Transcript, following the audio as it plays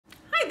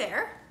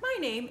there, my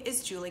name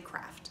is Julie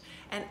Kraft,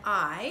 and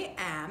I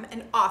am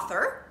an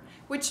author,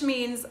 which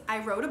means I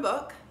wrote a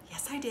book.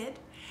 Yes, I did.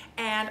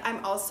 And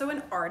I'm also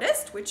an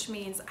artist, which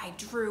means I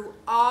drew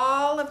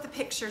all of the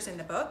pictures in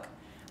the book.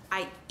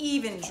 I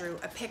even drew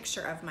a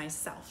picture of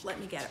myself. Let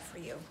me get it for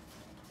you.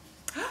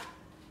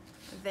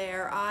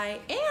 There I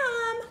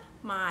am,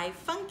 my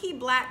funky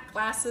black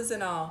glasses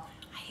and all.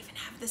 I even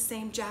have the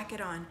same jacket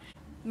on.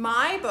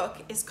 My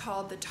book is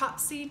called The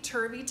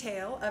Topsy-Turvy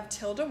Tale of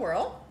Tilda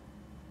Whirl,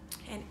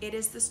 and it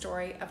is the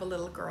story of a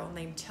little girl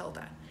named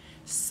Tilda.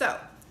 So,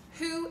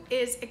 who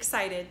is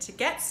excited to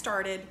get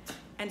started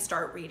and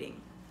start reading?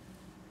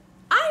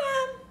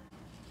 I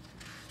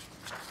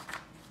am.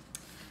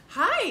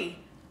 Hi,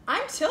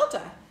 I'm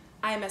Tilda.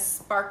 I'm a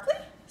sparkly,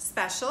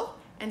 special,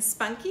 and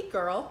spunky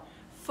girl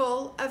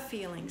full of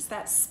feelings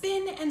that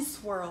spin and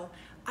swirl.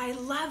 I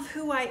love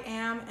who I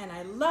am and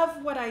I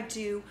love what I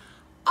do,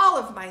 all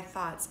of my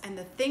thoughts and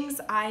the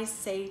things I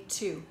say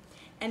too.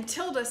 And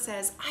Tilda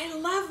says, I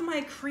love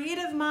my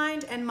creative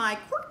mind and my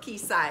quirky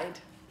side.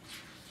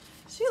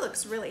 She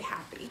looks really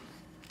happy.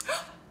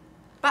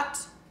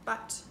 But.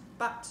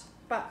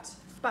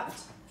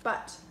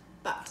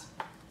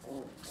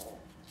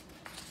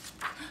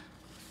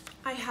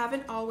 I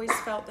haven't always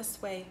felt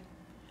this way.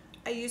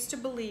 I used to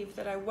believe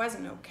that I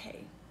wasn't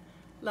okay.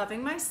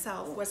 Loving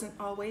myself wasn't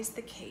always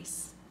the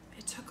case.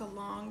 It took a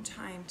long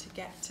time to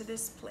get to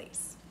this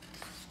place.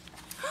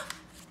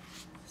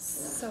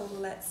 So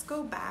let's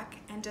go back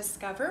and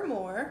discover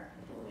more,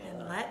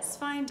 and let's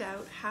find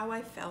out how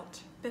I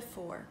felt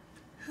before.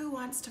 Who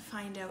wants to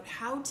find out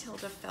how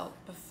Tilda felt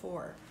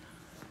before?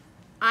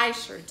 I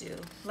sure do.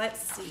 Let's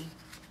see.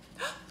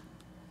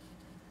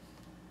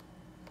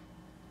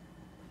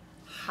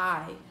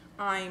 Hi,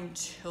 I'm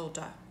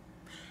Tilda.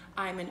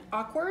 I'm an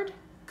awkward,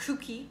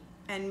 kooky,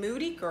 and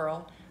moody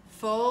girl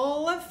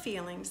full of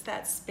feelings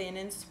that spin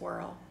and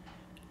swirl.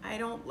 I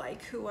don't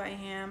like who I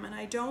am and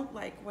I don't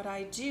like what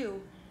I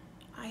do.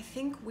 I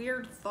think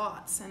weird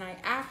thoughts and I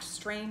act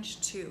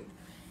strange too.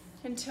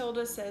 And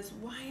Tilda says,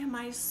 why am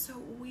I so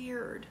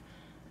weird?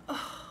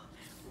 Oh,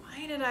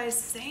 why did I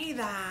say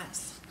that?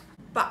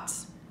 But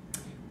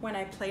when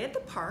I play at the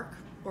park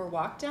or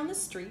walk down the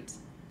street,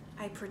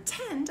 I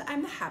pretend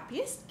I'm the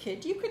happiest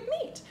kid you could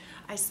meet.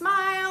 I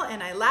smile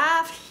and I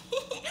laugh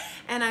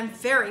and I'm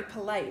very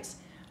polite.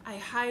 I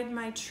hide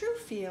my true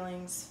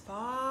feelings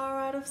far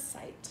out of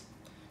sight.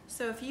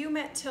 So if you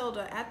met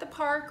Tilda at the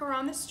park or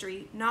on the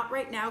street, not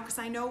right now because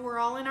I know we're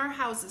all in our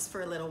houses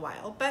for a little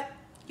while, but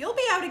you'll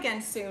be out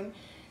again soon.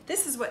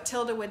 This is what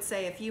Tilda would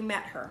say if you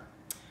met her.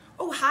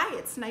 Oh, hi,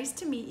 it's nice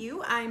to meet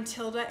you. I'm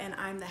Tilda and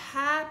I'm the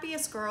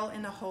happiest girl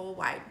in the whole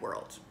wide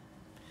world.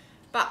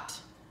 But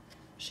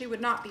she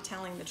would not be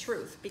telling the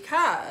truth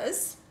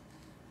because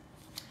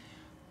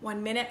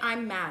one minute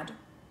I'm mad,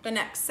 the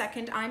next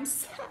second I'm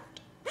sad.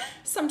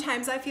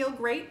 Sometimes I feel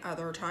great,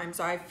 other times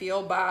I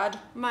feel bad.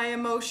 My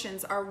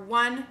emotions are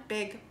one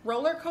big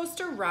roller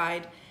coaster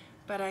ride,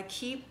 but I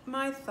keep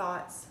my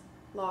thoughts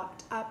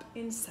locked up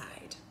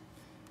inside.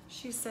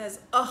 She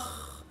says,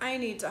 ugh, I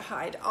need to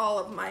hide all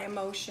of my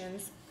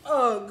emotions.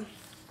 Ugh.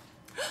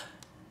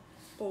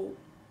 Oh,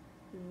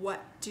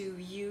 what do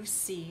you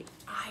see?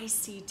 I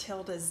see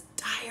Tilda's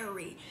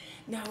diary.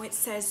 Now it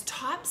says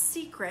top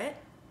secret,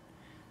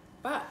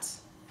 but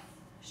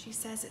she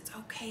says it's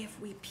okay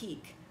if we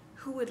peek.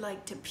 Who would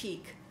like to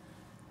peek?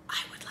 I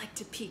would like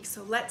to peek,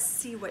 so let's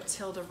see what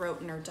Tilda wrote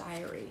in her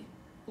diary.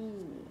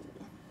 Ooh.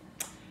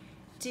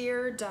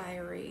 Dear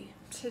diary,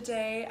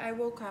 today I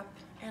woke up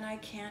and I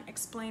can't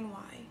explain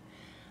why.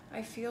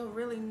 I feel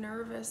really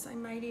nervous. I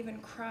might even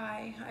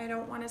cry. I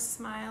don't want to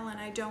smile and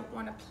I don't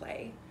want to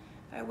play.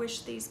 I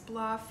wish these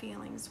blah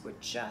feelings would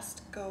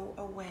just go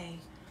away.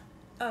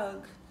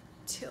 Ugh,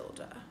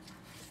 Tilda.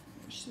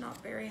 She's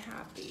not very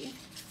happy.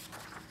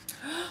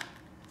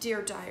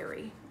 Dear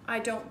diary, I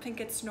don't think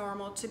it's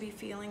normal to be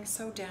feeling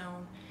so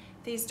down.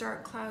 These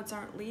dark clouds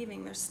aren't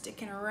leaving, they're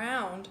sticking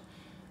around.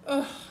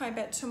 Ugh, I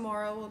bet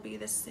tomorrow will be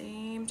the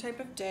same type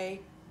of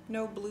day.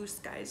 No blue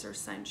skies or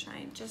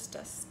sunshine, just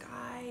a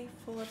sky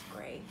full of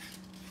gray.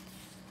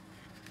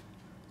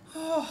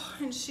 Oh,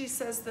 and she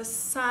says the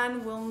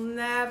sun will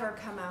never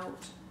come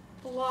out.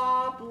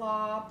 Blah,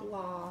 blah,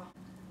 blah.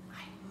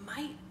 I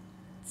might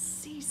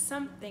see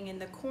something in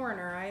the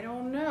corner. I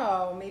don't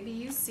know. Maybe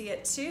you see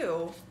it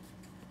too.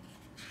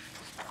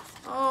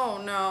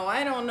 Oh no,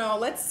 I don't know.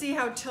 Let's see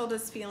how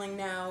Tilda's feeling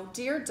now.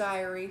 Dear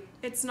diary,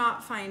 it's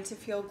not fine to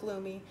feel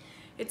gloomy.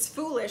 It's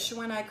foolish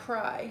when I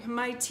cry.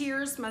 My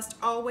tears must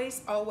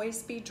always,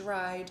 always be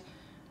dried.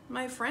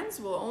 My friends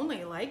will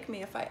only like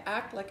me if I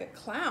act like a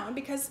clown,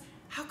 because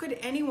how could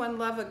anyone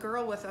love a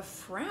girl with a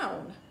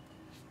frown?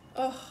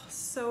 Oh,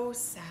 so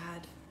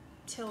sad.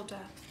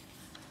 Tilda.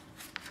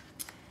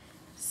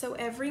 So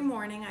every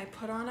morning I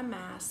put on a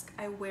mask.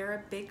 I wear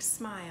a big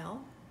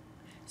smile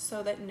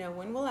so that no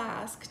one will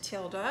ask,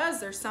 Tilda,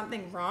 is there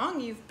something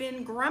wrong? You've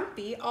been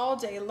grumpy all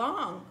day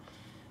long.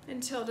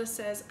 And Tilda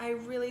says, I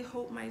really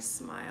hope my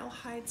smile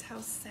hides how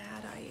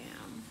sad I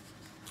am.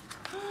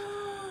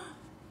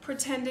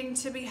 Pretending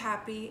to be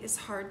happy is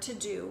hard to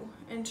do,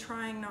 and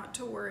trying not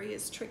to worry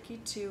is tricky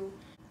too.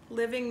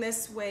 Living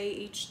this way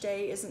each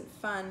day isn't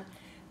fun.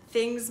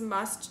 Things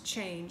must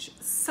change.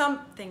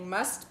 Something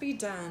must be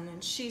done.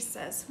 And she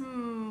says,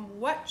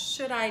 what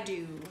should I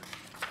do?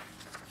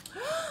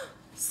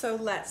 So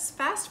let's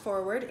fast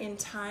forward in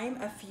time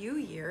a few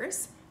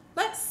years.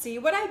 Let's see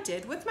what I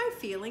did with my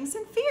feelings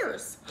and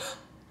fears.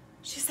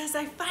 She says,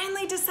 I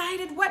finally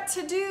decided what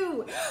to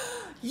do.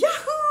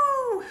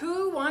 Yahoo!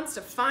 Who wants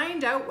to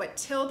find out what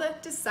Tilda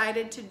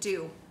decided to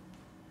do?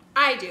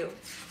 I do.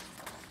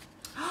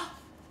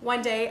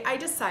 One day I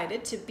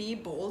decided to be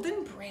bold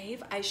and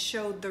brave. I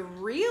showed the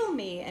real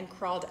me and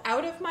crawled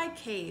out of my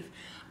cave.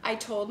 I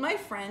told my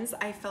friends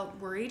I felt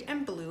worried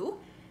and blue,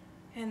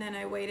 and then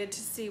I waited to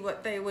see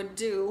what they would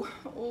do.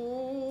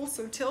 Oh,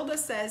 so Tilda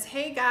says,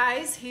 hey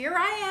guys, here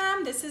I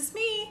am. This is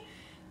me.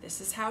 This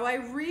is how I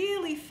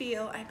really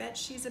feel. I bet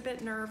she's a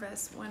bit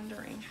nervous,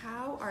 wondering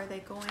how are they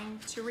going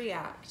to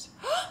react.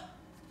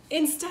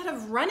 Instead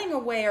of running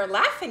away or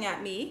laughing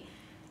at me,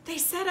 they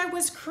said I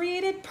was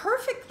created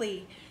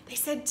perfectly. They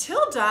said,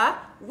 Tilda,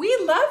 we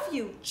love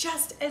you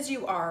just as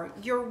you are.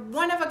 You're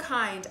one of a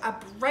kind, a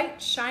bright,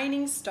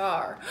 shining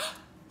star.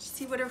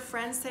 See what her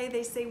friends say?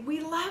 They say, we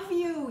love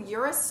you.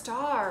 You're a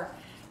star.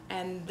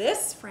 And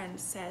this friend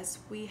says,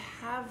 we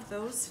have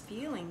those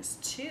feelings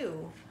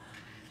too.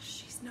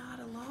 She's not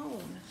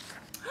alone.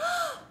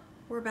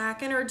 We're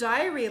back in her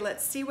diary.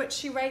 Let's see what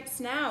she writes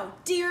now.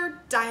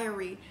 Dear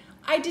diary,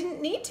 I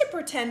didn't need to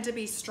pretend to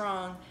be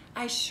strong.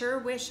 I sure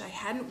wish I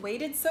hadn't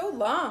waited so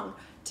long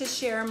to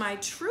share my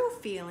true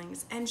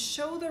feelings and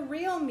show the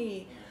real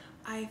me.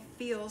 I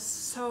feel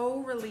so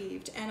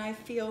relieved and I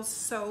feel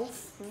so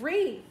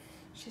free.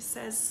 She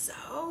says,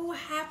 so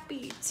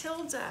happy,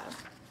 Tilda.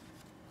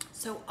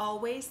 So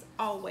always,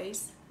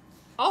 always,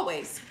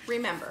 always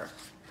remember,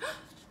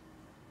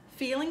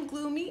 feeling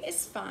gloomy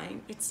is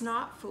fine. It's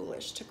not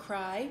foolish to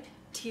cry.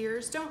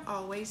 Tears don't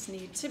always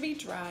need to be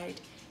dried.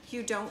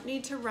 You don't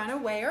need to run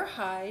away or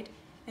hide,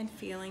 and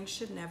feelings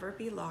should never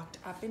be locked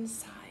up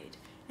inside.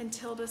 And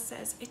Tilda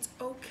says, it's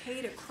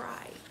okay to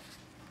cry.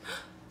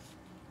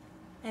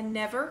 And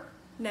never,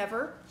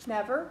 never,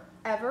 never,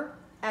 ever,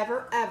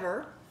 ever,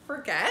 ever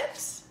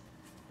forget.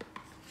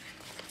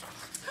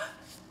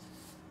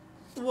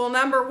 Well,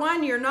 number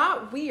one, you're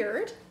not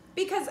weird,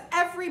 because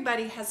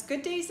everybody has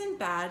good days and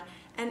bad,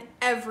 and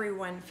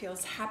everyone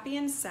feels happy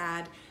and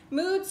sad.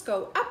 Moods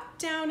go up,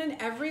 down, and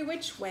every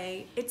which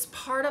way. It's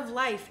part of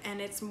life, and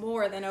it's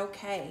more than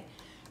okay.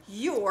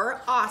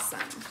 You're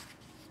awesome.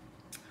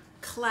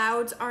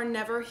 Clouds are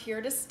never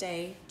here to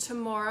stay.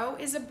 Tomorrow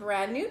is a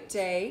brand new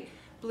day.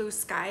 Blue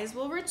skies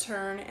will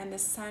return, and the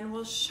sun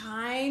will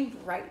shine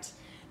bright.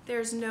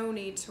 There's no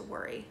need to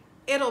worry.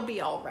 It'll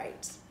be all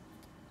right.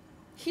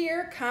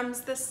 Here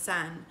comes the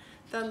sun.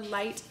 The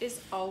light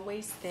is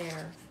always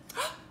there.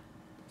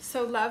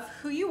 So love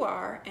who you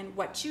are and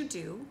what you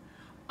do,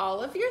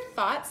 all of your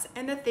thoughts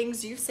and the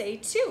things you say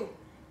too.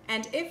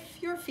 And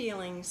if your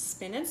feelings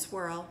spin and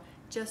swirl,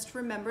 just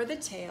remember the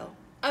tale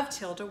of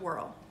Tilda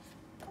Whirl.